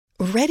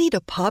Ready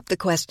to pop the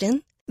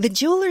question? The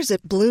jewelers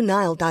at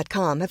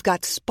BlueNile.com have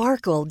got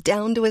sparkle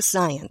down to a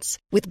science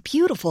with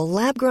beautiful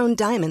lab-grown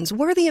diamonds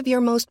worthy of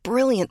your most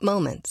brilliant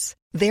moments.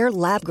 Their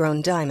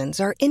lab-grown diamonds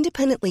are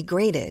independently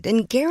graded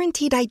and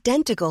guaranteed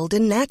identical to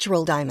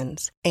natural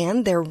diamonds,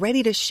 and they're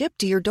ready to ship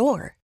to your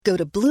door. Go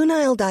to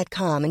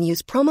BlueNile.com and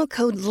use promo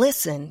code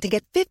LISTEN to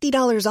get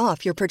 $50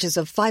 off your purchase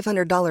of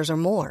 $500 or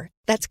more.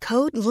 That's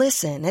code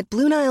LISTEN at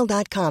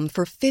BlueNile.com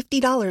for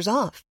 $50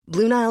 off.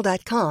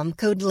 BlueNile.com,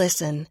 code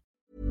LISTEN.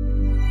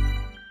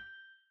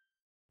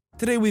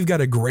 Today we've got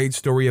a great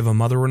story of a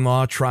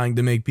mother-in-law trying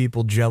to make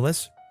people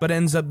jealous, but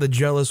ends up the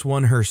jealous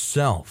one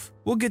herself.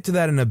 We'll get to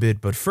that in a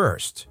bit, but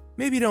first,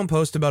 maybe don't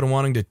post about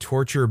wanting to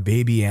torture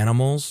baby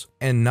animals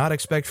and not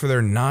expect for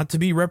there not to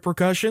be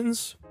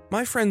repercussions.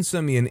 My friend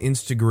sent me an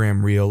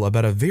Instagram reel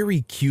about a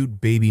very cute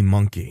baby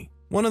monkey.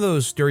 One of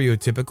those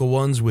stereotypical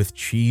ones with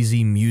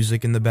cheesy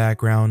music in the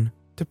background.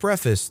 To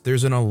preface,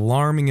 there's an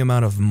alarming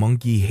amount of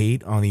monkey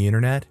hate on the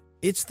internet.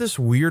 It's this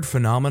weird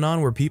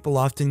phenomenon where people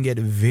often get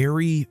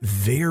very,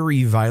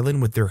 very violent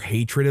with their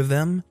hatred of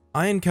them.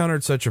 I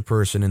encountered such a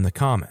person in the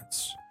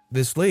comments.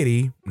 This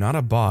lady, not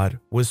a bot,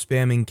 was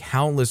spamming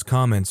countless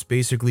comments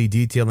basically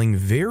detailing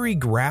very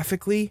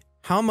graphically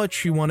how much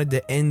she wanted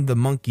to end the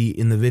monkey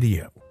in the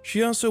video.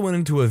 She also went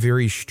into a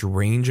very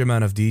strange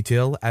amount of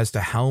detail as to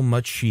how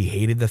much she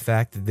hated the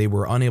fact that they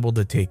were unable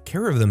to take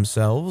care of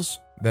themselves,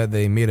 that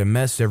they made a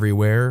mess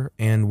everywhere,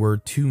 and were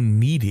too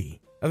needy.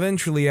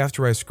 Eventually,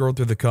 after I scrolled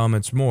through the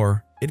comments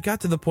more, it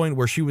got to the point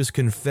where she was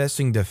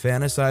confessing to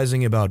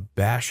fantasizing about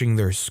bashing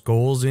their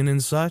skulls in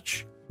and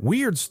such.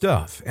 Weird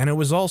stuff, and it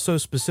was also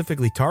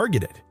specifically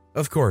targeted.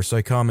 Of course,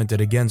 I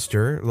commented against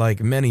her, like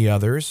many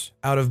others,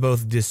 out of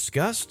both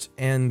disgust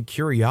and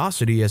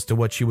curiosity as to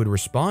what she would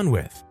respond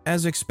with.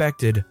 As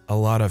expected, a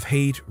lot of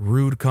hate,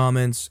 rude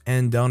comments,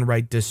 and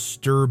downright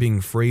disturbing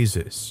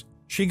phrases.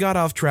 She got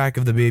off track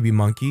of the baby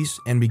monkeys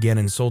and began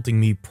insulting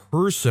me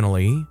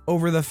personally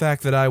over the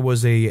fact that I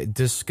was a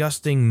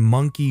disgusting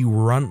monkey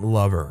runt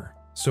lover.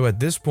 So at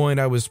this point,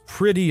 I was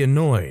pretty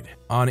annoyed.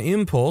 On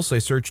impulse, I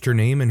searched her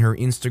name and her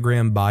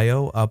Instagram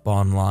bio up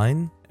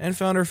online and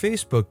found her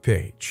Facebook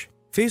page.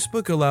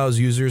 Facebook allows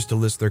users to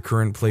list their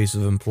current place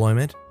of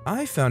employment.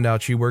 I found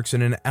out she works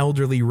in an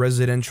elderly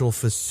residential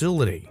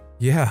facility.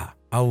 Yeah,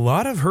 a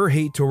lot of her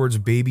hate towards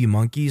baby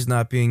monkeys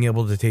not being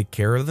able to take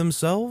care of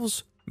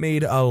themselves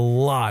made a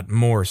lot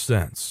more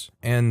sense,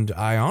 and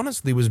I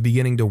honestly was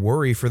beginning to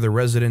worry for the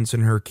residents in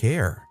her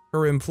care.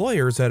 Her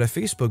employers had a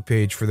Facebook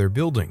page for their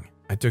building.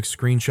 I took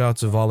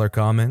screenshots of all her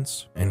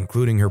comments,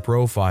 including her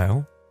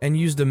profile, and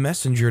used a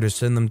messenger to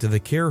send them to the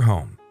care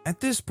home. At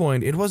this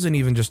point, it wasn't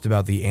even just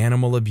about the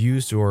animal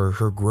abuse or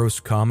her gross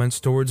comments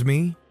towards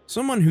me.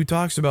 Someone who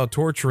talks about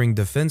torturing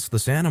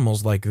defenseless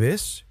animals like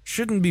this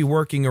shouldn't be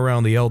working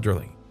around the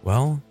elderly.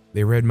 Well,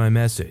 they read my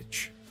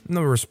message.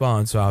 No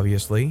response,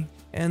 obviously.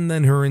 And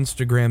then her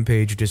Instagram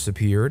page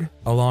disappeared,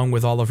 along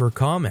with all of her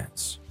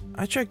comments.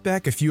 I checked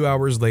back a few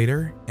hours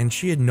later, and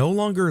she had no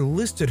longer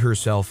listed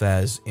herself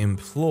as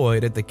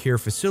employed at the care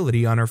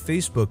facility on her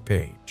Facebook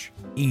page.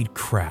 Eat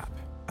crap.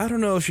 I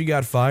don't know if she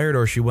got fired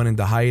or she went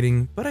into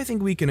hiding, but I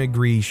think we can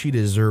agree she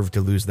deserved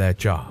to lose that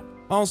job.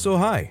 Also,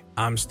 hi,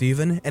 I'm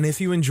Steven, and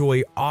if you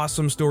enjoy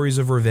awesome stories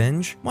of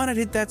revenge, why not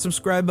hit that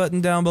subscribe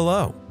button down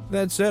below?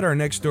 That said, our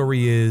next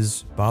story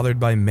is bothered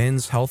by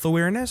men's health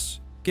awareness?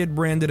 Get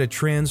branded a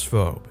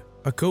transphobe.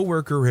 A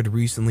coworker had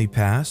recently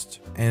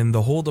passed, and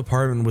the whole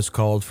department was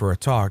called for a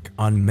talk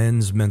on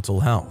men's mental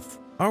health.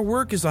 Our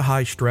work is a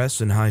high-stress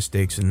and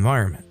high-stakes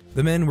environment.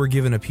 The men were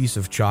given a piece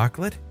of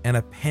chocolate and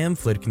a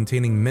pamphlet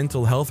containing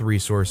mental health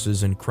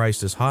resources and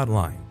crisis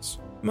hotlines.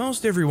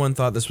 Most everyone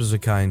thought this was a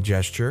kind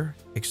gesture,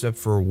 except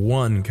for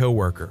one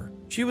coworker.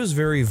 She was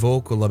very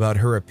vocal about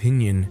her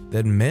opinion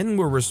that men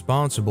were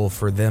responsible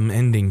for them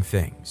ending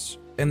things,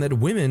 and that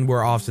women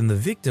were often the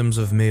victims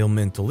of male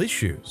mental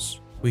issues.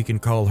 We can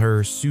call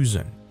her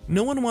Susan.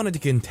 No one wanted to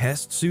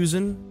contest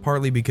Susan,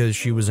 partly because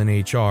she was in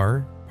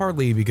HR,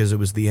 partly because it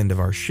was the end of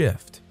our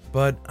shift.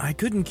 But I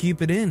couldn't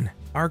keep it in.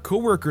 Our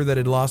coworker that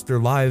had lost their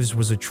lives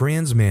was a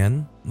trans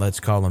man,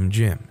 let's call him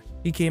Jim.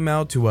 He came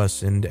out to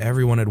us and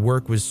everyone at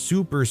work was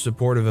super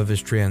supportive of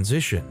his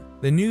transition.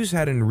 The news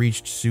hadn't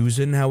reached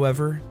Susan,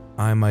 however.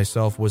 I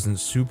myself wasn't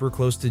super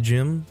close to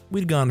Jim.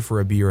 We'd gone for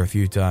a beer a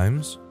few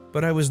times.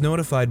 But I was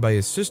notified by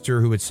his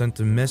sister who had sent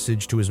a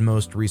message to his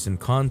most recent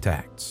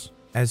contacts.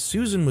 As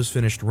Susan was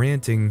finished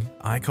ranting,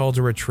 I called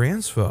her a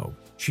transphobe.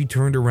 She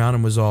turned around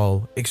and was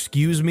all,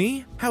 "Excuse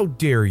me? How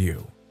dare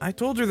you?" I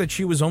told her that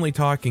she was only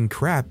talking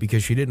crap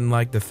because she didn't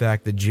like the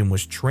fact that Jim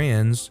was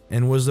trans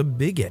and was a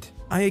bigot.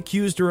 I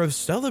accused her of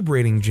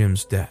celebrating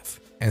Jim's death,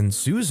 and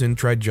Susan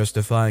tried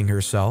justifying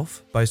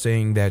herself by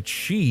saying that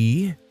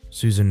Susan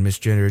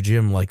misgendered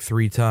Jim like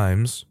 3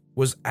 times,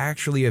 was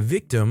actually a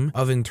victim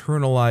of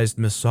internalized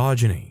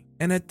misogyny.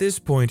 And at this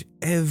point,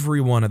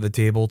 everyone at the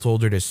table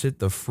told her to sit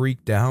the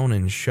freak down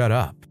and shut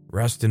up.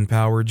 Rest in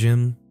power,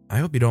 Jim. I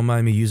hope you don't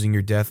mind me using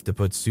your death to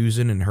put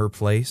Susan in her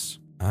place.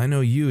 I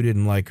know you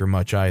didn't like her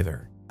much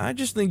either. I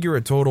just think you're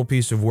a total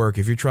piece of work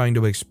if you're trying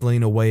to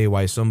explain away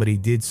why somebody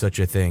did such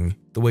a thing,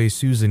 the way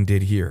Susan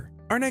did here.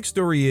 Our next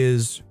story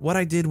is what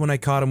I did when I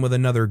caught him with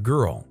another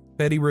girl.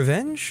 Petty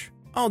revenge?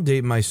 I'll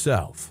date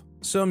myself.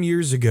 Some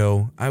years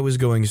ago, I was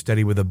going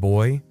steady with a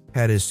boy,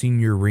 had his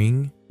senior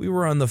ring. We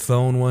were on the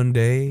phone one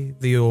day,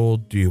 the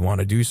old, "Do you want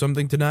to do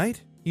something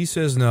tonight?" He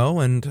says no,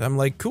 and I'm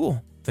like,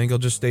 cool, think I'll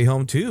just stay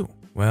home too.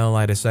 Well,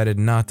 I decided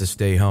not to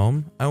stay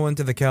home. I went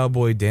to the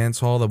cowboy dance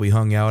hall that we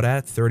hung out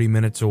at 30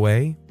 minutes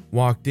away,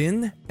 walked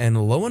in,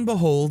 and lo and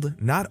behold,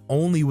 not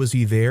only was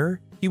he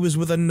there, he was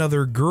with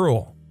another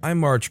girl. I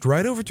marched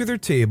right over to their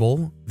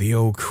table. The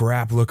oh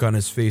crap look on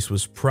his face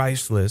was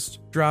priceless.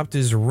 Dropped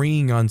his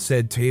ring on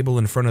said table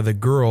in front of the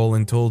girl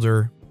and told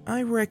her,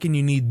 "I reckon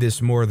you need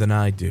this more than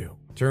I do."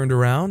 Turned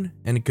around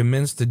and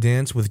commenced to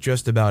dance with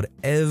just about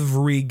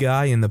every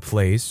guy in the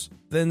place,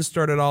 then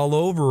started all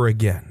over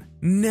again.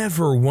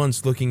 Never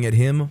once looking at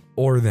him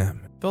or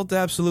them. Felt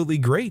absolutely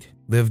great.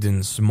 Lived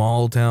in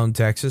small town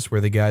Texas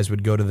where the guys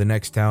would go to the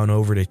next town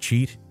over to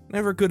cheat.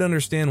 Never could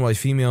understand why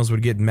females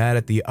would get mad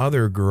at the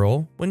other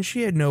girl when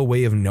she had no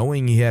way of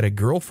knowing he had a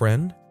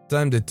girlfriend.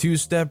 Time to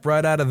two-step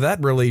right out of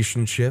that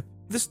relationship.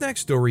 This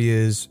next story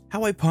is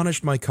how I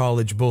punished my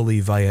college bully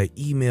via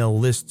email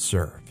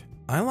listserv.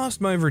 I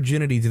lost my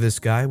virginity to this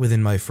guy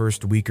within my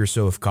first week or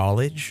so of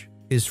college.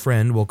 His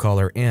friend, we'll call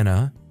her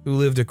Anna, who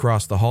lived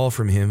across the hall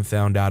from him,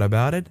 found out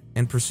about it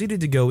and proceeded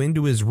to go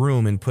into his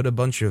room and put a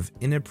bunch of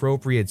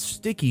inappropriate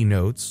sticky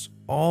notes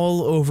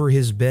all over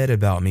his bed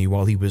about me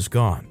while he was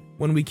gone.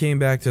 When we came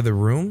back to the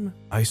room,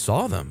 I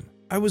saw them.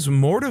 I was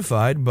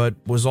mortified, but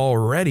was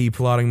already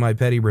plotting my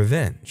petty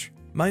revenge.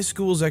 My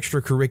school's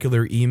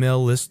extracurricular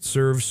email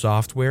listserv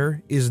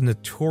software is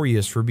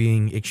notorious for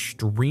being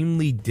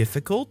extremely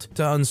difficult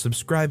to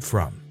unsubscribe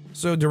from.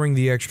 So during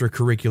the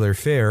extracurricular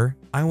fair,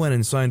 I went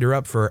and signed her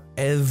up for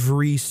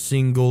every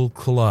single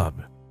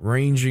club,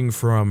 ranging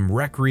from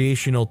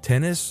recreational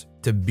tennis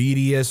to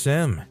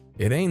BDSM.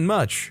 It ain't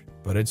much,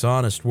 but it's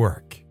honest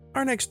work.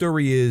 Our next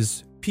story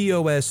is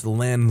POS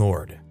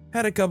landlord.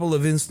 Had a couple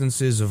of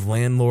instances of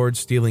landlords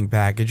stealing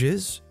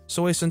packages,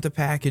 so I sent a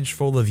package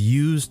full of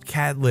used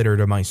cat litter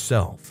to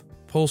myself.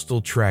 Postal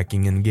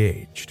tracking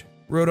engaged.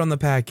 Wrote on the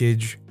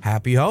package,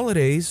 "Happy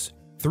Holidays."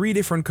 3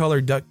 different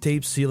colored duct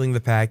tape sealing the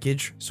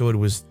package, so it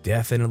was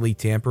definitely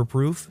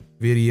tamper-proof.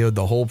 Videoed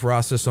the whole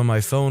process on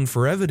my phone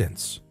for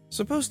evidence.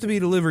 Supposed to be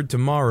delivered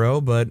tomorrow,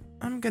 but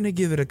I'm gonna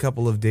give it a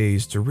couple of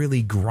days to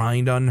really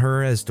grind on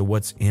her as to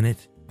what's in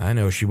it. I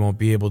know she won't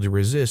be able to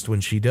resist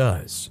when she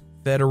does.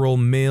 Federal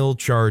mail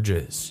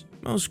charges.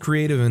 Most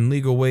creative and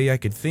legal way I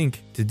could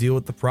think to deal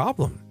with the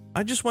problem.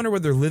 I just wonder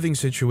what their living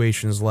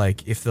situation's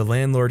like if the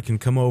landlord can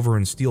come over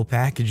and steal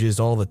packages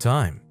all the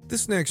time.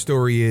 This next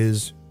story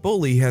is,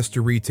 bully has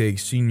to retake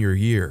senior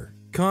year.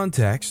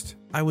 Context,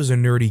 I was a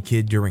nerdy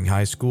kid during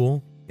high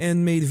school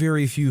and made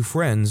very few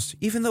friends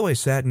even though I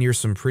sat near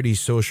some pretty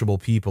sociable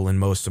people in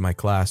most of my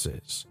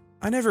classes.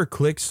 I never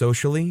clicked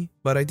socially,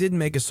 but I did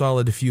make a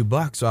solid few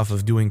bucks off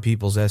of doing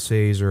people's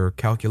essays or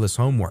calculus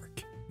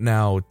homework.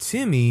 Now,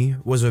 Timmy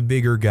was a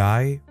bigger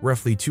guy,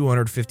 roughly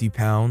 250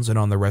 pounds and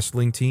on the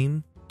wrestling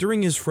team.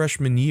 During his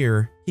freshman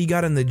year, he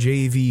got in the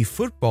JV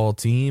football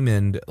team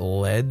and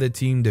led the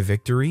team to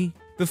victory.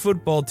 The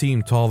football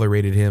team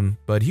tolerated him,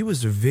 but he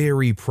was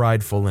very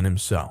prideful in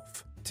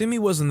himself. Timmy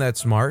wasn't that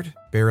smart,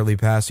 barely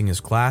passing his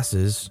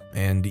classes,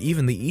 and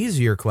even the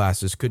easier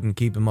classes couldn't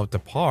keep him up to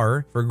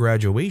par for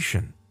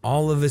graduation.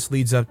 All of this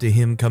leads up to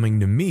him coming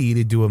to me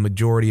to do a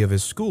majority of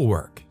his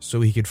schoolwork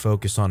so he could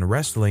focus on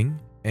wrestling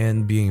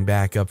and being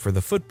backup for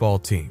the football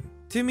team.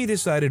 Timmy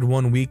decided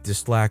one week to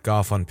slack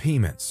off on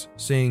payments,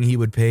 saying he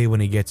would pay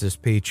when he gets his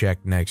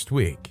paycheck next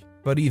week.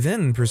 But he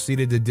then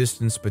proceeded to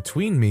distance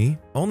between me,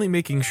 only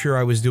making sure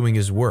I was doing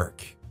his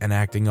work and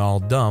acting all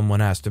dumb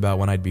when asked about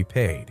when I'd be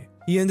paid.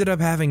 He ended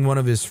up having one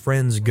of his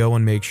friends go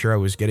and make sure I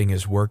was getting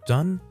his work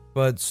done,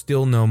 but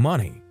still no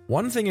money.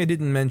 One thing I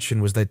didn't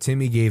mention was that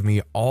Timmy gave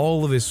me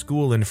all of his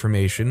school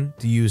information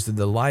to use at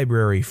the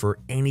library for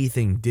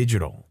anything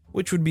digital,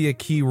 which would be a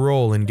key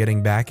role in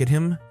getting back at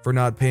him for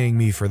not paying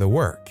me for the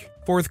work.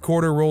 Fourth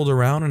quarter rolled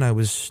around and I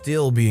was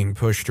still being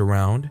pushed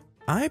around.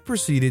 I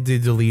proceeded to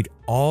delete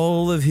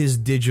all of his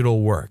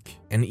digital work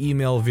and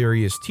email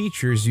various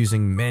teachers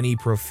using many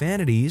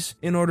profanities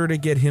in order to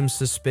get him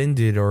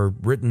suspended or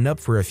written up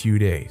for a few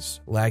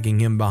days, lagging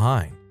him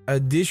behind.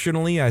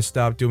 Additionally, I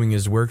stopped doing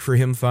his work for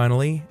him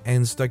finally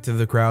and stuck to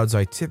the crowds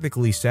I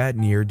typically sat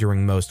near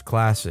during most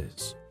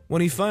classes.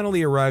 When he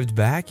finally arrived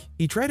back,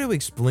 he tried to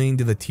explain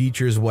to the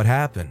teachers what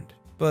happened.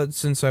 But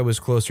since I was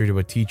closer to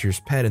a teacher's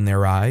pet in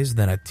their eyes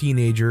than a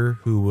teenager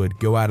who would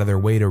go out of their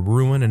way to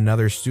ruin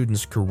another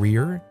student's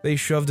career, they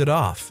shoved it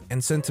off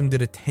and sent him to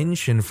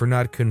detention for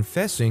not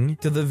confessing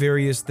to the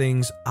various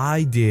things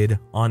I did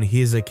on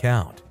his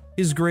account.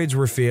 His grades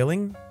were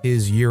failing,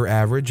 his year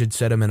average had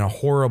set him in a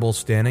horrible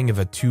standing of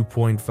a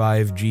 2.5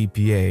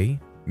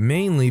 GPA,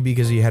 mainly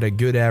because he had a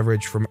good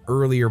average from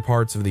earlier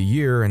parts of the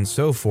year and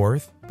so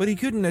forth, but he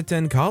couldn't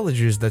attend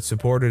colleges that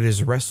supported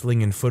his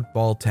wrestling and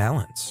football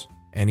talents.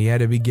 and he had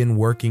to begin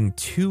working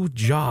 2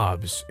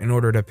 jobs in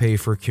order to pay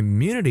for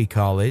community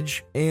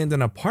college and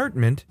an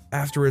apartment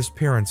after his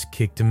parents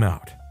kicked him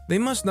out. They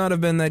must not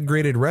have been that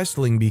great at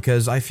wrestling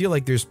because I feel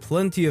like there's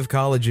plenty of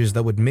colleges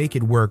that would make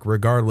it work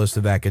regardless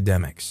of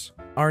academics.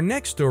 Our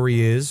next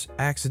story is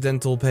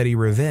Accidental Petty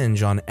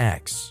Revenge on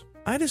X.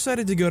 I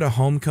decided to go to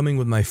homecoming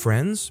with my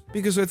friends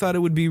because I thought it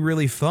would be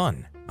really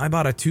fun. I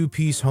bought a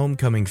 2-piece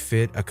homecoming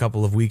fit a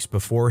couple of weeks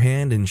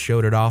beforehand and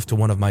showed it off to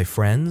one of my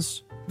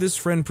friends. This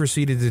friend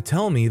proceeded to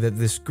tell me that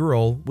this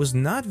girl was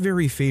not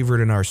very favored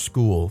in our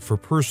school for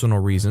personal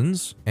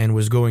reasons and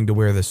was going to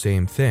wear the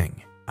same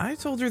thing. I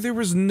told her there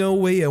was no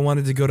way I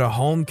wanted to go to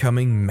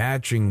homecoming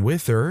matching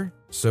with her,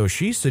 so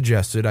she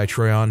suggested I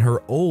try on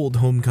her old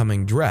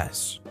homecoming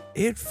dress.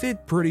 It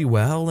fit pretty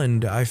well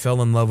and I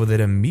fell in love with it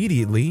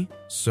immediately,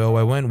 so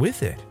I went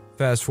with it.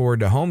 Fast forward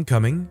to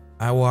homecoming,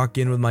 I walk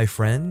in with my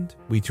friend,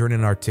 we turn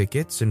in our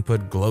tickets and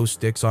put glow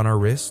sticks on our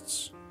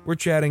wrists. We're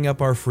chatting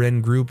up our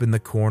friend group in the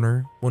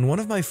corner when one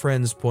of my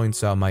friends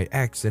points out my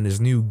ex and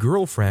his new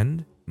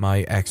girlfriend,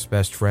 my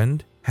ex-best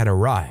friend, had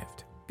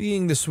arrived.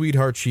 Being the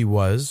sweetheart she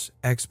was,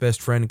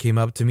 ex-best friend came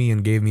up to me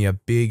and gave me a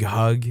big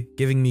hug,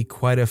 giving me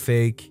quite a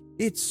fake,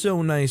 "It's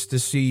so nice to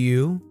see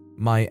you."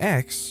 My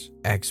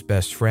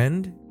ex-best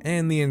friend,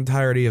 and the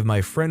entirety of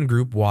my friend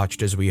group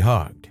watched as we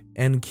hugged,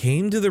 and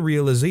came to the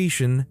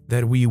realization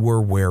that we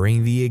were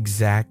wearing the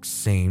exact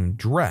same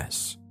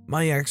dress.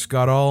 My ex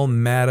got all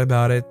mad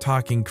about it,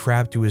 talking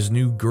crap to his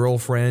new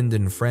girlfriend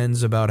and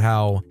friends about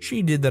how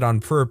she did that on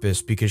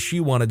purpose because she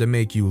wanted to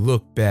make you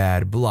look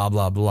bad, blah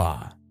blah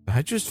blah.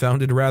 I just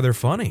found it rather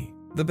funny.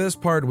 The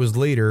best part was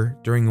later,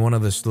 during one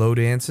of the slow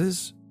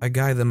dances, a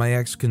guy that my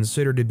ex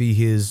considered to be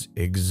his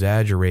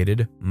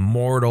exaggerated,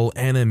 mortal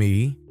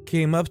enemy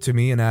came up to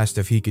me and asked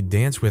if he could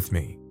dance with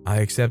me. I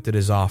accepted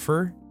his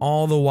offer.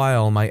 All the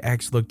while, my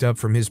ex looked up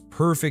from his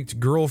perfect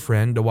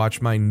girlfriend to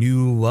watch my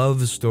new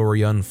love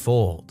story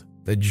unfold.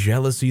 The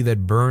jealousy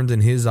that burned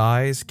in his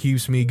eyes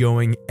keeps me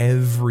going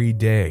every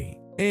day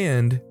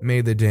and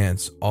made the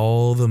dance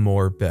all the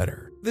more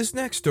better. This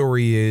next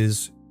story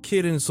is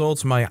Kid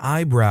Insults My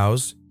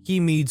Eyebrows, He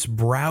Meets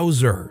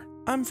Browser.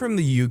 I'm from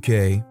the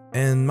UK,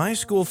 and my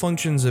school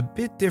functions a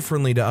bit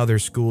differently to other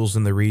schools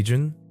in the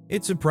region.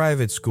 It's a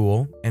private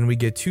school, and we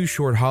get 2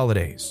 short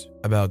holidays,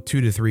 about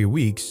 2 to 3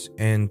 weeks,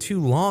 and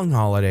 2 long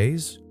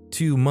holidays,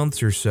 2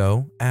 months or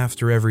so,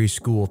 after every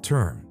school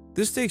term.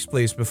 This takes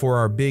place before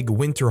our big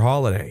winter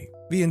holiday.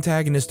 The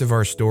antagonist of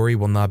our story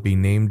will not be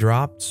name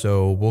dropped,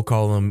 so we'll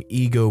call him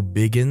Ego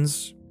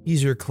Biggins.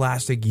 He's your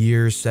classic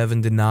year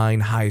 7 to 9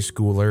 high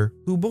schooler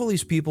who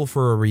bullies people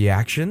for a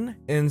reaction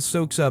and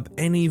soaks up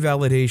any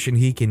validation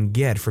he can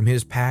get from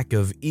his pack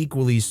of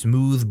equally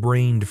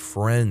smooth-brained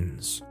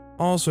friends.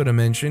 Also to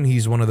mention,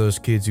 he's one of those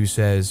kids who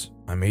says,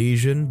 "I'm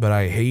Asian, but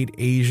I hate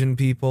Asian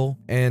people,"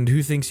 and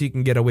who thinks he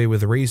can get away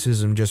with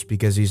racism just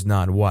because he's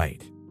not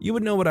white. You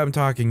would know what I'm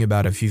talking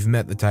about if you've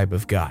met the type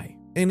of guy.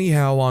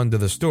 Anyhow, on to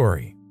the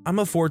story. I'm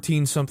a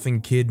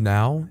 14-something kid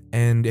now,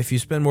 and if you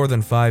spend more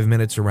than 5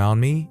 minutes around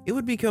me, it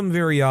would become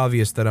very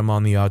obvious that I'm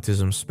on the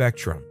autism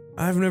spectrum.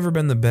 I've never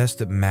been the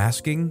best at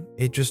masking,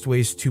 it just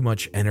wastes too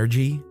much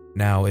energy.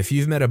 Now, if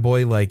you've met a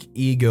boy like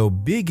Ego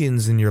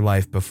Biggins in your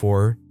life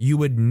before, you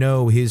would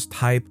know his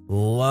type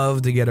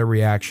loves to get a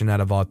reaction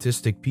out of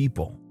autistic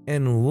people,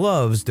 and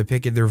loves to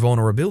pick at their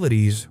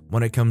vulnerabilities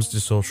when it comes to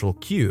social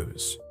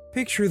cues.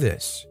 Picture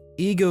this,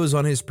 Ego's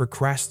on his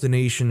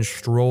procrastination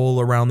stroll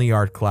around the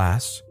art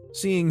class,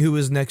 seeing who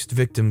his next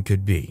victim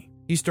could be.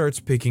 He starts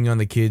picking on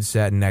the kid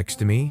sat next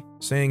to me,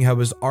 saying how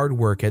his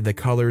artwork had the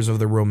colors of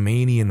the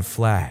Romanian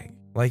flag.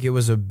 Like it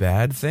was a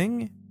bad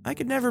thing? I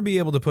could never be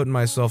able to put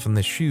myself in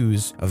the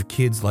shoes of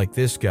kids like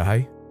this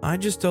guy. I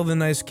just tell the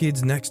nice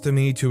kids next to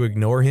me to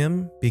ignore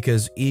him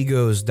because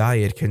Ego's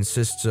diet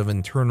consists of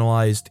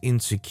internalized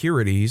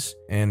insecurities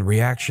and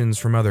reactions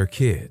from other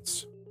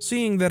kids.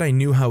 Seeing that I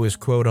knew how his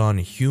quote on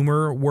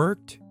humor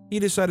worked, he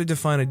decided to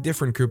find a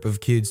different group of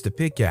kids to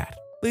pick at.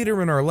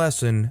 Later in our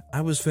lesson,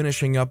 I was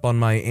finishing up on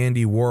my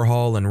Andy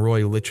Warhol and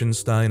Roy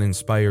Lichtenstein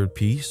inspired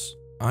piece.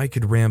 I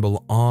could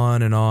ramble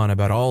on and on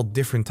about all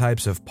different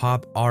types of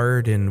pop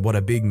art and what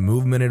a big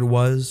movement it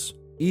was.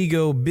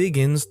 Ego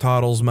Biggins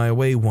toddles my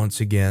way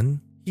once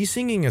again. He's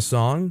singing a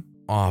song,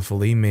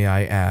 awfully may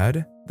I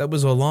add, that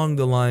was along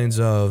the lines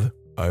of,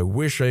 "I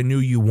wish I knew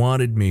you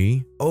wanted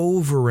me,"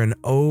 over and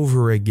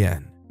over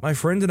again. My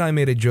friend and I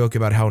made a joke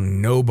about how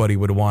nobody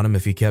would want him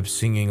if he kept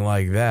singing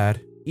like that.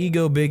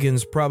 Ego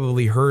Biggins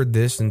probably heard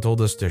this and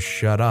told us to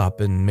shut up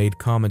and made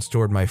comments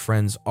toward my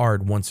friend's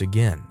art once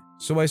again.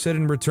 So I said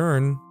in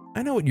return,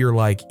 "I know what you're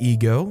like,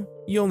 Ego.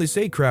 You only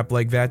say crap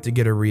like that to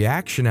get a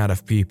reaction out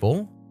of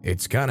people.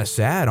 It's kinda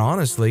sad,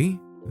 honestly."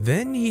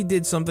 Then he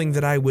did something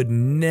that I would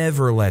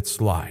never let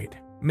slide.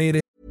 Made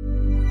it.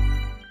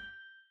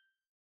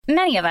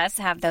 Many of us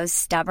have those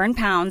stubborn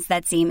pounds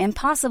that seem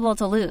impossible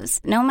to lose,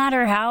 no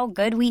matter how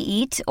good we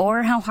eat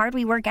or how hard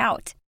we work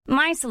out.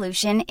 My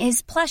solution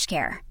is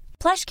PlushCare.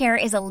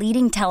 PlushCare is a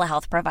leading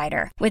telehealth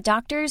provider with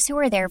doctors who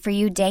are there for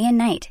you day and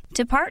night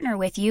to partner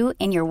with you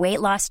in your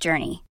weight loss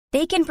journey.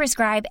 They can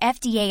prescribe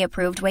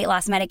FDA-approved weight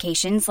loss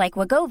medications like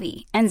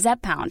Wegovy and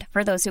Zepbound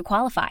for those who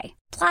qualify.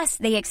 Plus,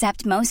 they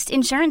accept most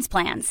insurance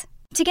plans.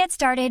 To get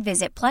started,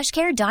 visit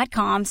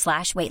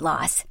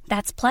plushcare.com/weightloss.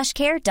 That's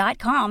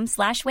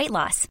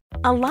plushcare.com/weightloss.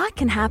 A lot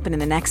can happen in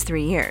the next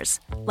 3 years.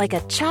 Like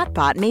a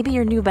chatbot may be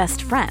your new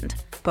best friend.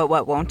 But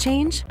what won't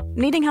change?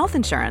 Needing health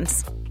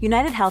insurance.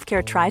 United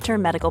Healthcare Tri-Term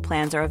Medical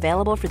Plans are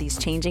available for these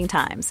changing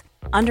times.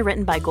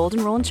 Underwritten by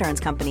Golden Rule Insurance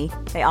Company,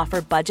 they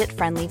offer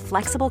budget-friendly,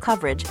 flexible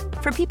coverage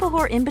for people who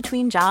are in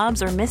between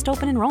jobs or missed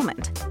open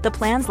enrollment. The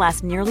plans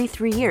last nearly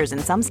 3 years in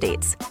some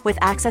states, with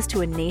access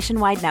to a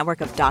nationwide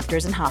network of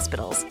doctors and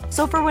hospitals.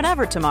 So for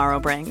whatever tomorrow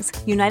brings,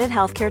 United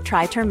Healthcare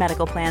Tri-Term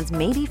Medical Plans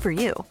may be for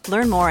you.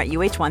 Learn more at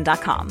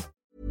uh1.com.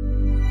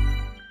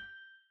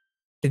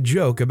 A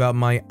joke about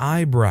my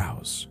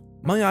eyebrows.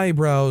 My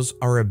eyebrows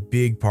are a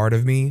big part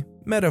of me,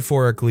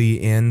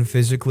 metaphorically and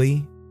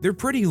physically. They're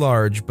pretty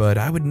large, but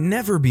I would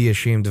never be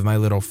ashamed of my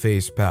little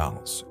face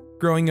pals.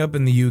 Growing up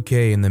in the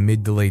UK in the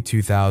mid to late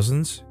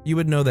 2000s, you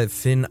would know that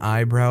thin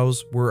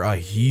eyebrows were a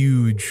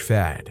huge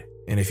fad.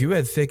 And if you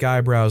had thick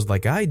eyebrows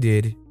like I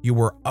did, you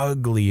were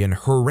ugly and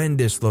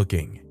horrendous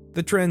looking.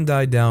 The trend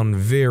died down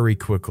very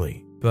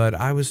quickly, but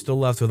I was still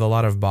left with a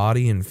lot of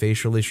body and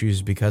facial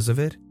issues because of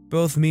it.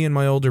 Both me and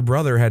my older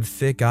brother had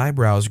thick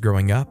eyebrows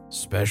growing up,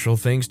 special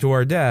thanks to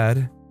our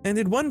dad. And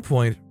at one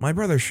point, my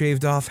brother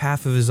shaved off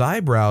half of his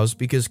eyebrows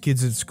because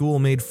kids at school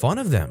made fun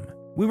of them.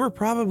 We were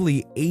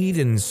probably 8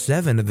 and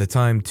 7 at the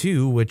time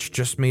too, which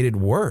just made it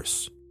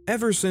worse.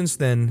 Ever since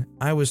then,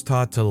 I was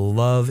taught to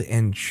love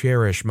and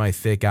cherish my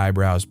thick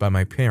eyebrows by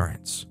my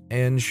parents,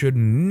 and should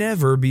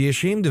never be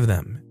ashamed of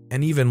them.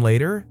 And even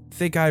later,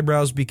 thick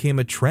eyebrows became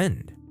a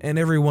trend, and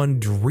everyone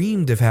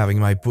dreamed of having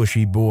my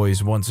bushy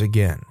boys once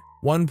again.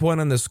 1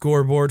 point on the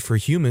scoreboard for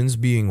humans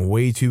being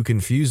way too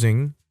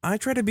confusing. I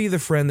try to be the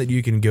friend that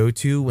you can go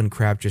to when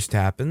crap just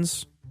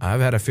happens. I've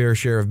had a fair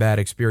share of bad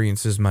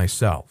experiences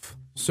myself,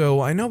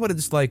 so I know what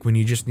it's like when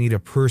you just need a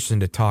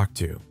person to talk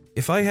to.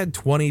 If I had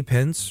 20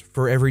 pence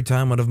for every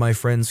time one of my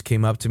friends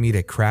came up to me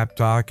to crap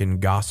talk and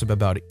gossip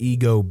about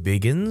ego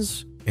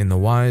biggins, in the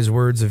wise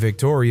words of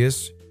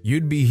Victorious,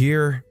 you'd be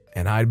here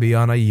and I'd be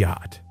on a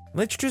yacht.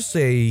 Let's just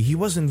say he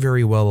wasn't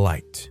very well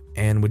liked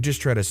and would just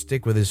try to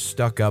stick with his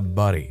stuck-up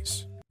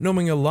buddies.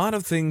 Knowing a lot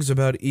of things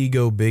about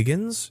ego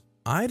biggins,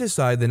 I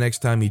decided the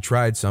next time he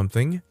tried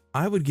something,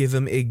 I would give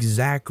him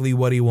exactly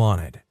what he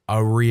wanted,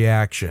 a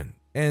reaction.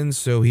 And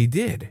so he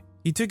did.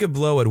 He took a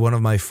blow at one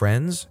of my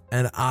friends,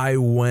 and I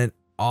went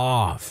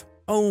off.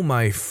 Oh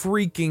my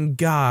freaking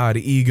god,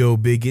 ego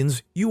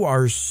biggins, you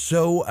are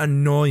so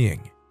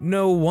annoying.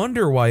 No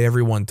wonder why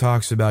everyone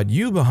talks about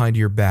you behind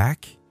your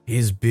back.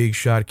 His big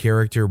shot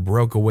character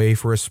broke away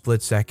for a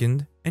split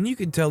second, and you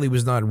could tell he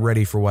was not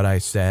ready for what I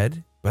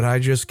said, but I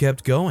just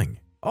kept going.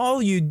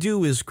 All you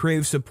do is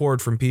crave support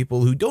from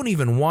people who don't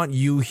even want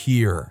you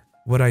here.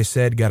 What I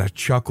said got a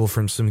chuckle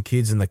from some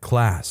kids in the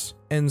class,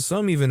 and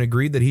some even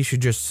agreed that he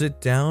should just sit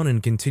down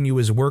and continue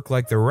his work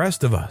like the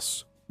rest of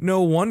us.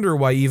 No wonder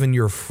why even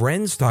your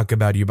friends talk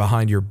about you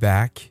behind your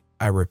back,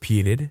 I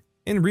repeated.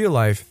 In real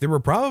life, there were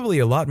probably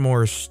a lot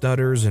more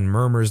stutters and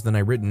murmurs than I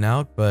written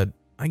out, but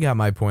I got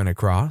my point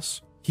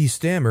across. He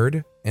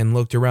stammered and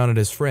looked around at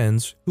his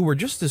friends, who were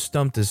just as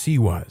stumped as he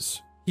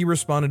was. He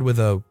responded with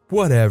a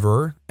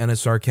whatever and a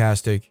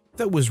sarcastic,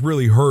 that was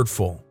really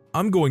hurtful.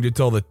 I'm going to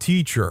tell the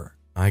teacher.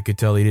 I could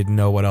tell he didn't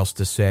know what else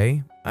to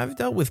say. I've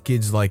dealt with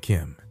kids like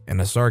him,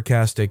 and a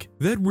sarcastic,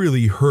 that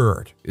really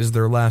hurt, is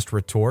their last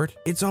retort.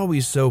 It's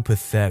always so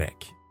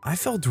pathetic. I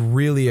felt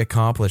really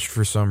accomplished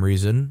for some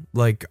reason,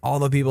 like all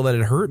the people that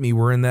had hurt me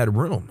were in that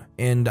room,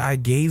 and I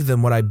gave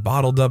them what I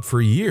bottled up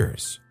for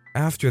years.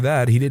 After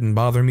that, he didn't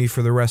bother me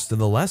for the rest of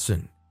the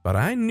lesson. But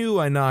I knew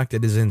I knocked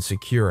at his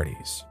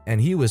insecurities,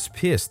 and he was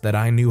pissed that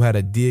I knew how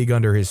to dig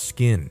under his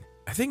skin.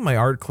 I think my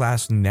art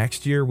class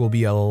next year will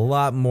be a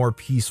lot more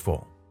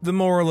peaceful. The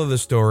moral of the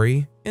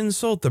story,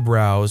 insult the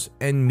brows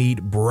and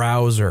meet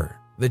Browser,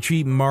 the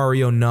cheap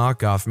Mario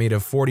knockoff made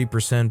of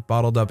 40%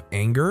 bottled up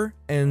anger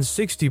and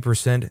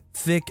 60%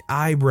 thick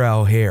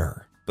eyebrow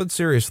hair. But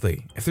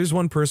seriously, if there's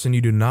one person you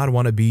do not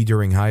want to be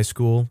during high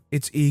school,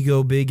 it's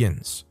ego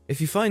biggins.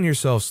 If you find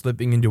yourself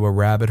slipping into a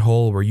rabbit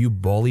hole where you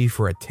bully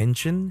for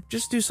attention,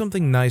 just do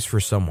something nice for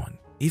someone.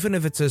 Even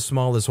if it's as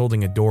small as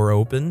holding a door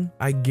open,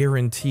 I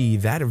guarantee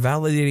that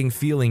validating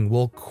feeling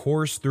will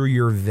course through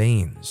your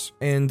veins,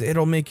 and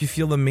it'll make you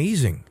feel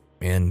amazing.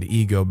 And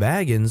ego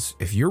baggins,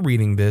 if you're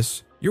reading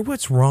this, you're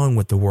what's wrong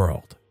with the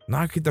world.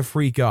 Knock it the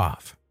freak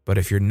off. But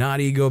if you're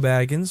not ego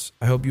baggins,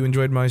 I hope you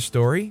enjoyed my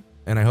story,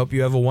 and I hope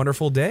you have a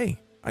wonderful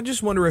day. I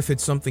just wonder if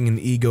it's something in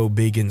ego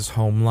biggins'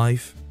 home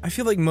life. I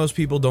feel like most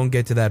people don't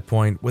get to that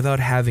point without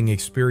having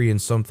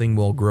experienced something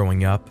while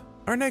growing up.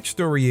 Our next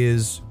story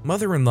is,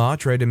 mother-in-law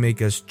tried to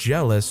make us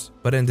jealous,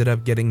 but ended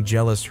up getting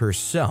jealous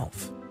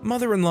herself.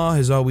 Mother-in-law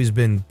has always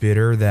been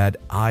bitter that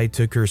I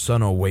took her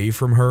son away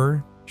from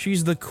her.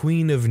 She's the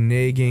queen of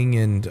nagging,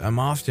 and I'm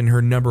often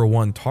her number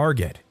one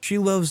target. She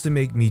loves to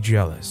make me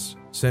jealous.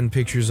 Send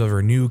pictures of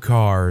her new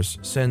cars,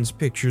 sends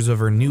pictures of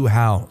her new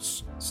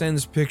house,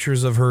 sends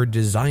pictures of her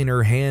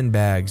designer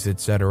handbags,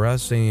 etc.,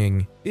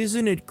 saying,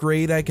 "Isn't it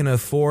great I can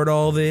afford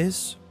all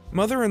this?"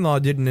 Mother-in-law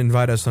didn't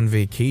invite us on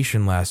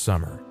vacation last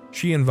summer.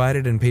 She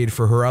invited and paid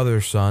for her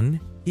other son,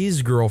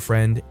 his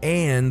girlfriend,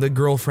 and the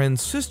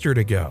girlfriend's sister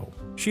to go.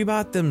 She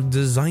bought them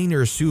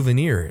designer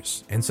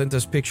souvenirs and sent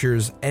us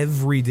pictures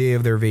every day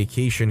of their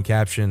vacation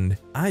captioned,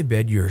 "I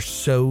bet you're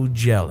so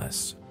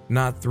jealous."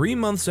 Not 3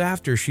 months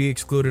after she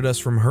excluded us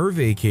from her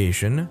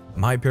vacation,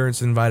 my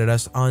parents invited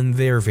us on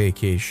their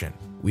vacation.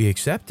 We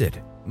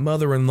accepted.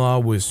 Mother-in-law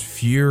was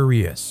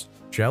furious.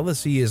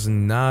 Jealousy is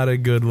not a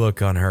good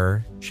look on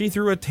her. She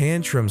threw a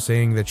tantrum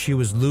saying that she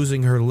was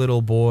losing her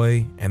little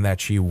boy and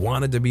that she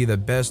wanted to be the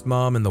best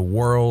mom in the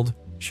world.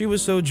 She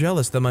was so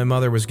jealous that my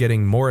mother was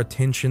getting more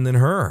attention than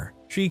her.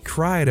 She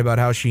cried about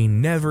how she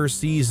never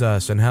sees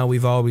us and how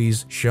we've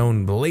always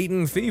shown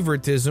blatant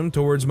favoritism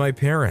towards my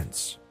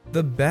parents.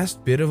 The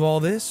best bit of all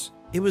this?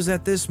 It was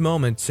at this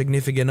moment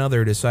significant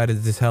other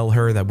decided to tell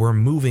her that we're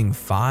moving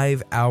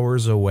 5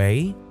 hours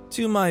away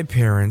to my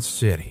parents'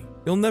 city.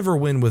 You'll never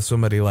win with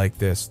somebody like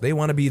this. They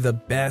want to be the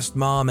best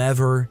mom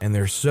ever, and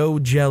they're so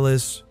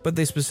jealous, but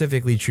they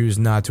specifically choose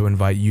not to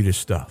invite you to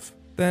stuff.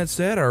 That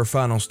said, our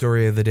final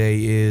story of the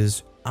day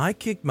is, I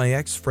kicked my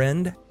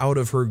ex-friend out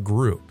of her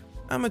group.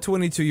 I'm a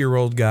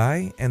 22-year-old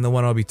guy, and the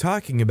one I'll be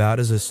talking about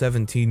is a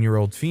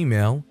 17-year-old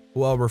female,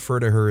 who I'll refer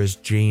to her as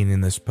Jane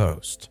in this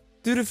post.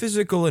 Due to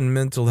physical and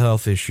mental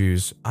health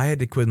issues, I had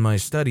to quit my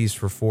studies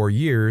for 4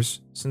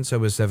 years since I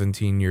was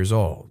 17 years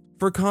old.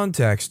 For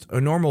context, a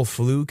normal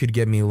flu could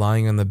get me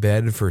lying on the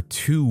bed for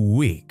 2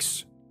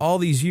 weeks. All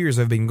these years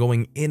I've been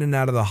going in and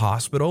out of the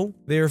hospital,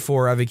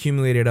 therefore I've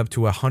accumulated up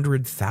to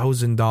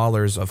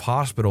 $100,000 of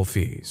hospital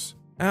fees.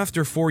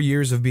 After 4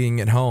 years of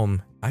being at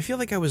home, I feel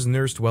like I was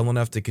nursed well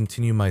enough to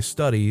continue my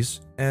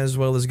studies, as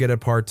well as get a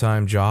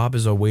part-time job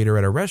as a waiter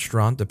at a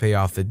restaurant to pay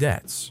off the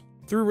debts.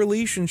 Through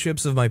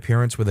relationships of my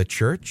parents with a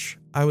church,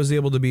 I was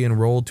able to be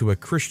enrolled to a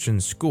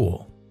Christian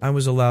school. I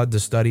was allowed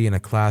to study in a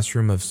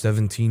classroom of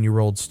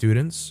 17-year-old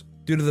students.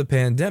 Due to the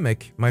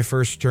pandemic, my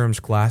first term's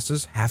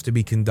classes have to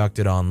be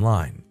conducted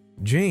online.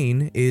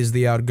 Jane is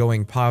the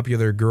outgoing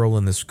popular girl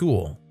in the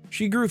school.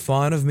 She grew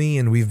fond of me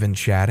and we've been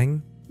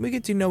chatting. We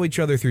get to know each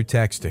other through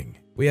texting.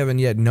 We haven't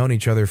yet known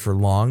each other for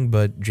long,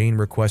 but Jane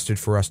requested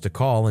for us to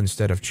call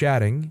instead of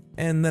chatting,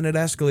 and then it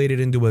escalated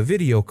into a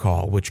video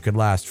call which could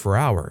last for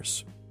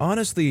hours.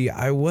 Honestly,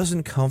 I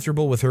wasn't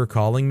comfortable with her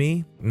calling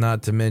me,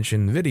 not to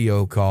mention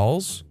video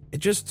calls. It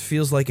just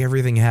feels like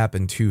everything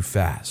happened too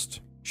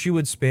fast. She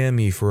would spam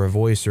me for a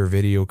voice or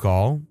video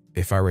call.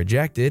 If I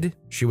rejected,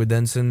 she would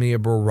then send me a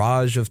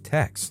barrage of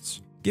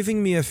texts,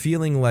 giving me a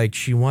feeling like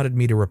she wanted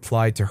me to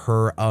reply to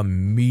her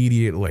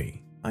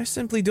immediately. I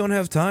simply don't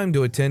have time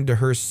to attend to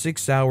her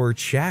 6-hour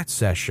chat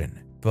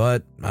session,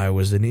 but I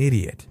was an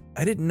idiot.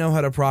 I didn't know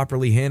how to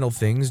properly handle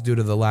things due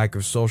to the lack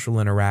of social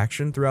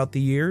interaction throughout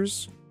the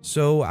years,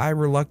 so I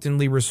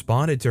reluctantly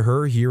responded to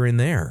her here and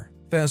there.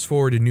 Fast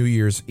forward to New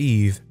Year's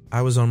Eve,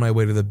 I was on my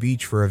way to the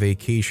beach for a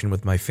vacation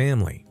with my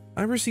family.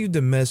 I received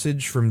a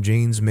message from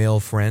Jane's male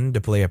friend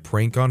to play a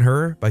prank on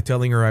her by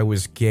telling her I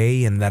was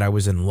gay and that I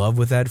was in love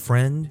with that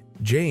friend.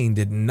 Jane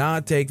did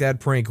not take that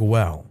prank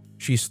well.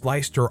 She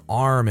sliced her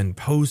arm and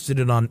posted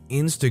it on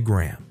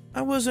Instagram.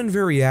 I wasn't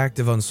very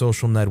active on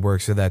social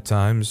networks at that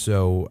time,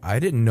 so I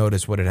didn't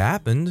notice what had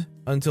happened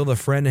until the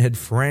friend had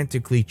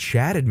frantically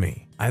chatted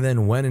me. I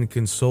then went and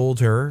consoled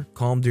her,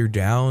 calmed her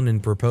down,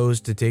 and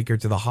proposed to take her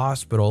to the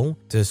hospital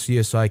to see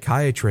a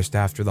psychiatrist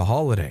after the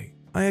holiday.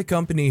 I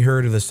accompanied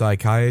her to the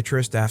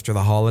psychiatrist after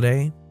the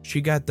holiday.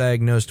 She got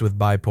diagnosed with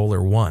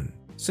bipolar 1.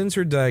 Since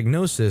her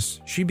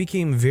diagnosis, she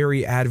became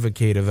very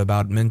advocative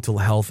about mental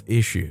health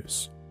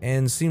issues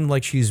and seemed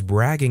like she's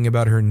bragging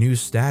about her new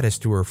status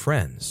to her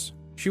friends.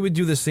 She would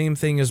do the same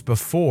thing as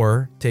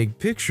before, take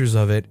pictures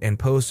of it and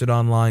post it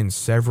online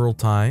several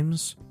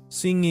times,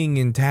 singing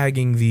and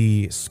tagging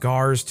the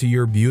 "Scars to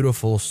Your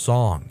Beautiful"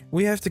 song.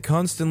 We have to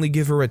constantly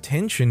give her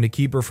attention to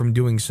keep her from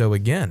doing so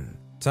again.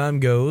 Time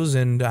goes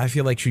and I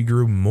feel like she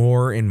grew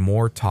more and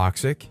more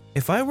toxic.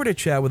 If I were to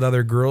chat with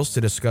other girls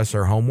to discuss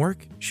our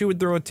homework, she would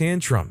throw a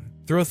tantrum,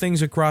 throw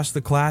things across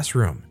the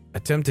classroom,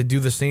 attempt to do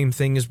the same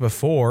thing as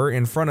before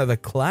in front of the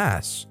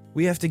class.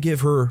 We have to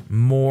give her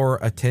more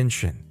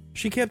attention.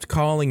 She kept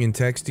calling and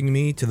texting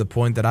me to the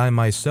point that I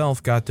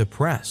myself got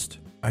depressed.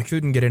 I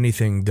couldn't get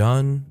anything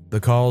done. The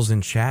calls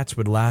and chats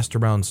would last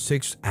around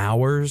 6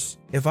 hours.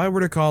 If I were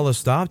to call a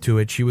stop to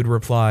it, she would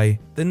reply,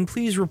 "Then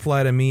please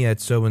reply to me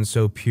at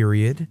so-and-so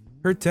period."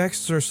 Her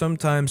texts are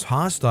sometimes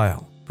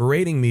hostile,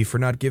 berating me for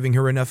not giving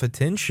her enough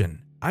attention.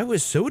 I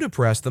was so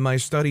depressed that my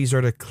studies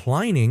are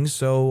declining,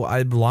 so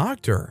I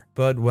blocked her.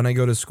 But when I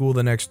go to school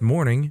the next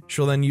morning,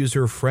 she'll then use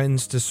her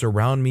friends to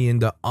surround me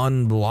into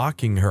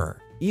unblocking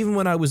her. Even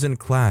when I was in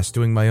class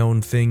doing my own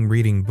thing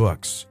reading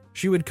books,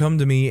 she would come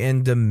to me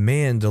and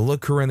demand to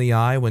look her in the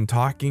eye when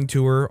talking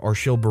to her, or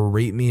she'll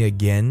berate me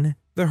again.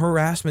 The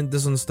harassment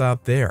doesn't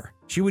stop there.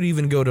 She would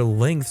even go to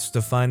lengths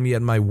to find me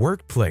at my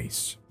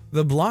workplace.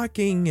 The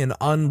blocking and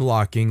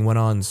unblocking went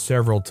on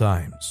several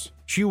times.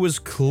 She was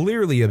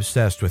clearly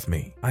obsessed with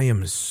me. I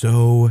am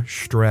so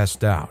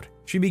stressed out.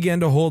 She began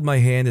to hold my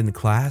hand in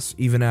class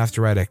even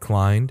after I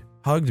declined,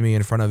 hugged me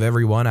in front of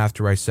everyone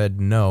after I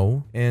said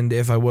no, and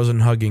if I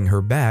wasn't hugging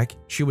her back,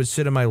 she would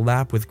sit in my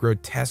lap with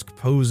grotesque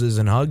poses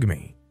and hug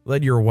me.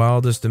 Let your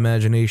wildest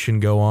imagination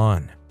go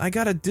on. I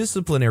got a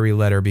disciplinary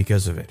letter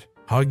because of it,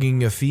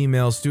 hugging a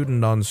female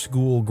student on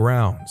school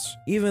grounds,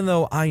 even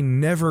though I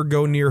never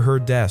go near her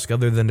desk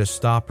other than to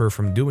stop her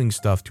from doing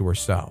stuff to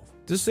herself.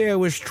 To say I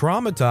was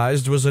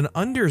traumatized was an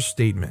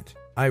understatement.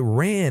 I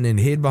ran and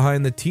hid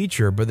behind the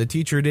teacher, but the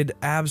teacher did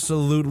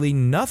absolutely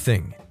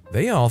nothing.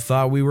 They all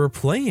thought we were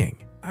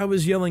playing. I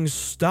was yelling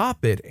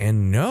 "stop it"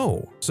 and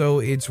 "no." So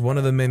it's one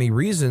of the many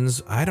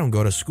reasons I don't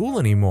go to school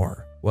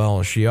anymore.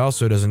 Well, she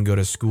also doesn't go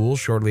to school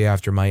shortly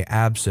after my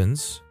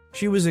absence.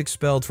 She was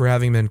expelled for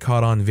having been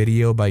caught on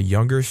video by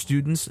younger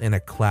students in a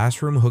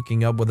classroom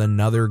hooking up with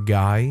another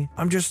guy.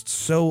 I'm just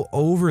so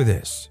over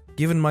this.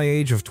 Given my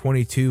age of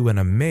 22 and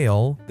a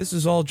male, this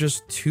is all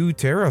just too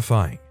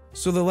terrifying.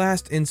 So the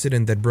last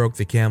incident that broke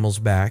the camel's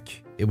back,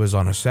 it was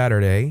on a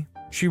Saturday.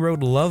 She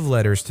wrote love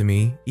letters to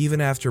me, even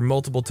after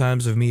multiple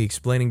times of me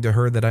explaining to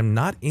her that I'm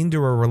not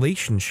into a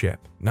relationship.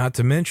 Not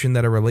to mention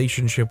that a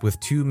relationship with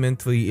two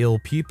mentally ill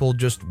people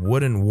just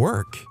wouldn't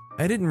work.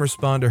 I didn't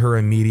respond to her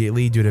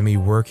immediately due to me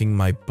working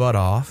my butt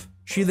off.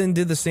 She then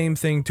did the same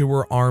thing to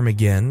her arm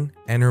again,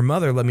 and her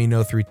mother let me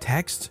know through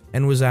text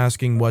and was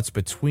asking what's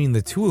between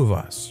the two of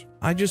us.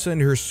 I just send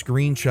her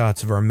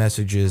screenshots of our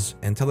messages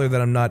and tell her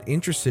that I'm not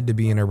interested to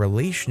be in a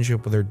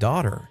relationship with her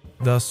daughter,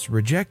 thus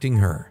rejecting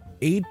her.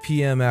 8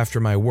 p.m. after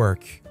my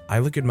work, I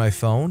look at my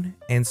phone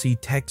and see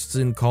texts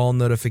and call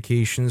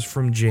notifications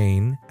from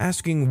Jane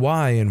asking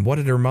why and what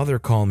did her mother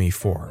call me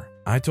for.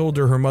 I told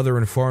her mother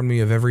informed me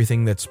of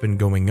everything that's been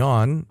going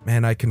on,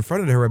 and I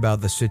confronted her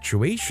about the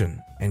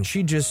situation, and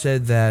she just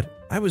said that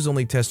I was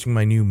only testing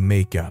my new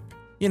makeup.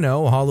 You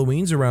know,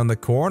 Halloween's around the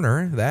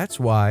corner, that's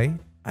why.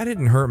 I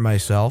didn't hurt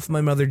myself, my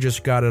mother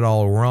just got it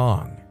all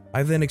wrong.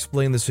 I then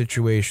explained the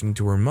situation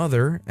to her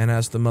mother and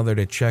asked the mother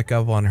to check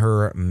up on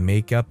her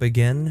makeup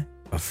again.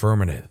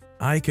 Affirmative.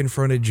 I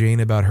confronted Jane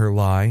about her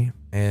lie,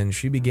 and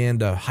she began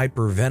to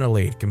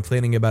hyperventilate,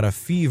 complaining about a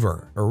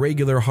fever,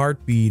 irregular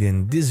heartbeat,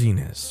 and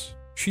dizziness.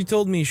 She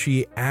told me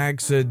she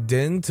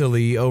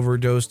accidentally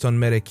overdosed on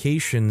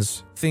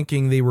medications,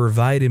 thinking they were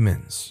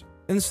vitamins.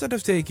 Instead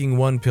of taking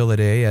 1 pill a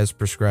day as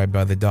prescribed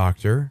by the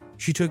doctor,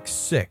 she took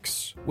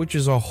 6, which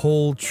is a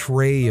whole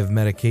tray of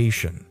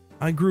medication.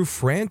 I grew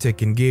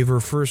frantic and gave her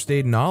first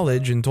aid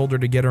knowledge and told her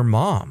to get her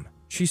mom.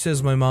 She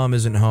says my mom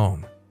isn't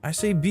home. I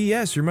say,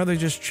 BS, your mother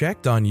just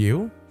checked on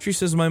you. She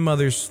says my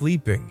mother's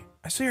sleeping.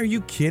 I say, are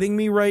you kidding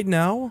me right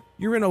now?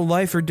 You're in a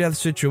life or death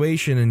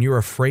situation and you're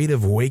afraid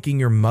of waking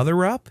your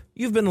mother up?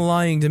 You've been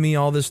lying to me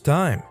all this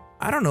time.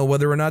 I don't know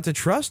whether or not to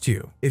trust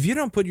you. If you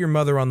don't put your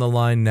mother on the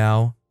line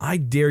now, I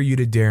dare you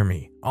to dare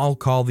me. I'll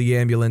call the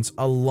ambulance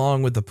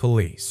along with the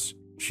police.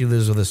 She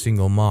lives with a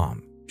single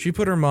mom. She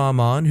put her mom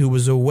on, who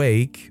was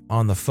awake,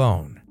 on the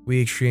phone. We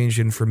exchanged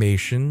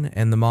information,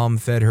 and the mom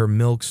fed her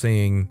milk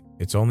saying,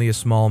 it's only a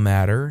small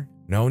matter.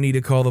 No need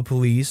to call the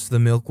police. The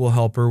milk will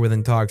help her with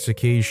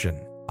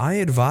intoxication. I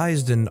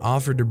advised and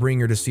offered to bring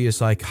her to see a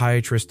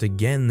psychiatrist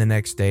again the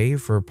next day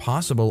for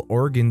possible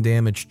organ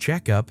damage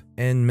checkup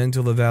and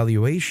mental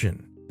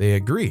evaluation. They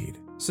agreed.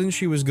 Since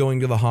she was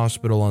going to the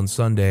hospital on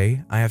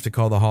Sunday, I have to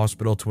call the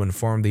hospital to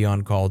inform the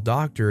on-call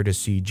doctor to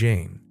see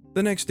Jane.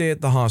 The next day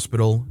at the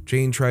hospital,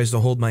 Jane tries to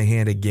hold my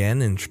hand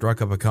again and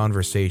struck up a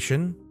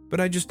conversation,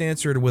 but I just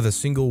answered with a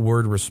single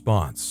word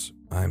response.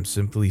 I'm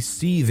simply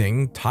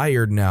seething,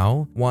 tired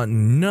now, want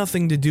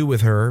nothing to do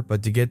with her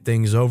but to get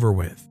things over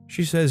with.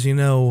 She says,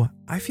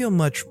 I feel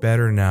much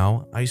better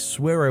now. I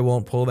swear I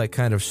won't pull that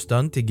kind of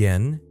stunt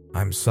again.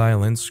 I'm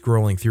silent,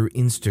 scrolling through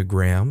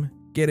Instagram,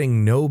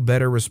 getting no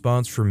better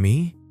response from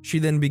me. She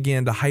then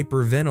began to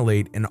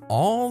hyperventilate, and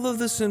all of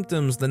the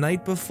symptoms the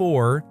night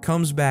before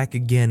comes back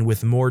again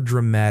with more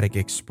dramatic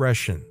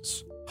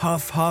expressions.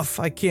 Huff, huff,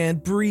 I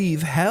can't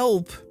breathe,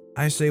 help!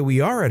 I say,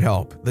 we are at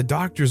help. The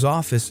doctor's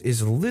office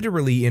is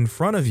literally in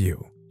front of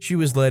you. She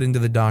was led into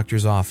the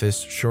doctor's office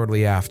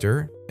shortly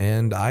after,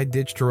 and I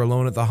ditched her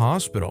alone at the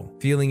hospital,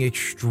 feeling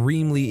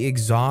extremely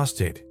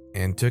exhausted,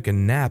 and took a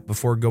nap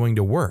before going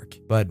to work,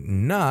 but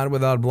not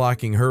without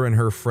blocking her and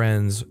her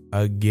friends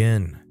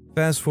again.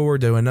 Fast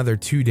forward to another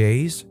 2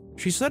 days,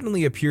 she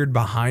suddenly appeared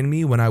behind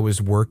me when I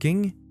was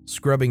working,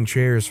 scrubbing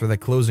chairs for the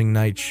closing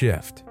night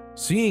shift.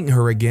 Seeing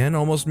her again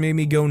almost made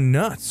me go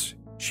nuts.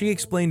 She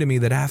explained to me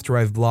that after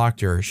I've blocked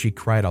her, she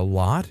cried a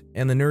lot,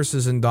 and the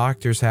nurses and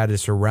doctors had to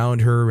surround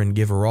her and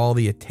give her all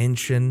the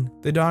attention.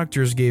 The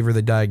doctors gave her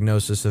the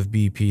diagnosis of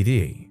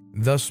BPD,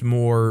 thus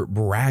more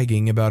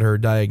bragging about her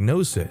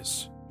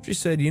diagnosis. She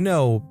said,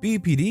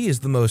 BPD is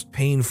the most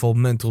painful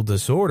mental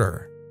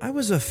disorder. I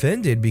was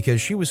offended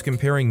because she was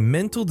comparing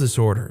mental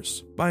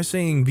disorders. By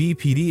saying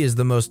BPD is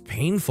the most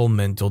painful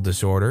mental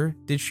disorder,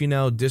 did she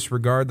now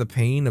disregard the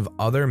pain of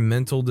other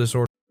mental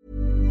disorders?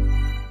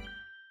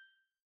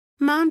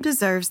 Mom Mom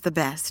deserves the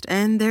best,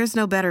 and there's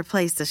no better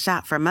place to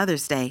shop for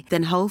Mother's Day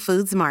than Whole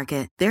Foods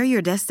Market. They're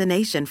your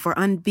destination for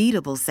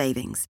unbeatable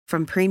savings,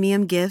 from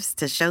premium gifts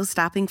to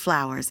show-stopping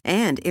flowers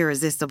and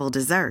irresistible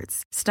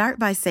desserts. Start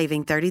by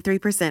saving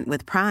 33%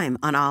 with Prime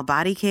on all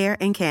body care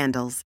and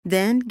candles.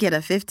 Then get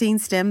a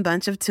 15-stem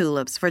bunch of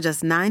tulips for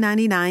just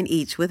 $9.99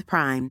 each with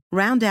Prime.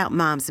 Round out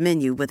Mom's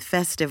menu with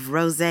festive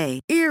rosé,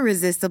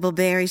 irresistible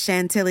berry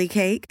chantilly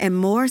cake, and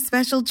more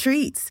special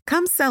treats.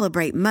 Come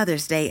celebrate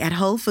Mother's Day at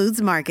Whole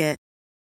Foods Market.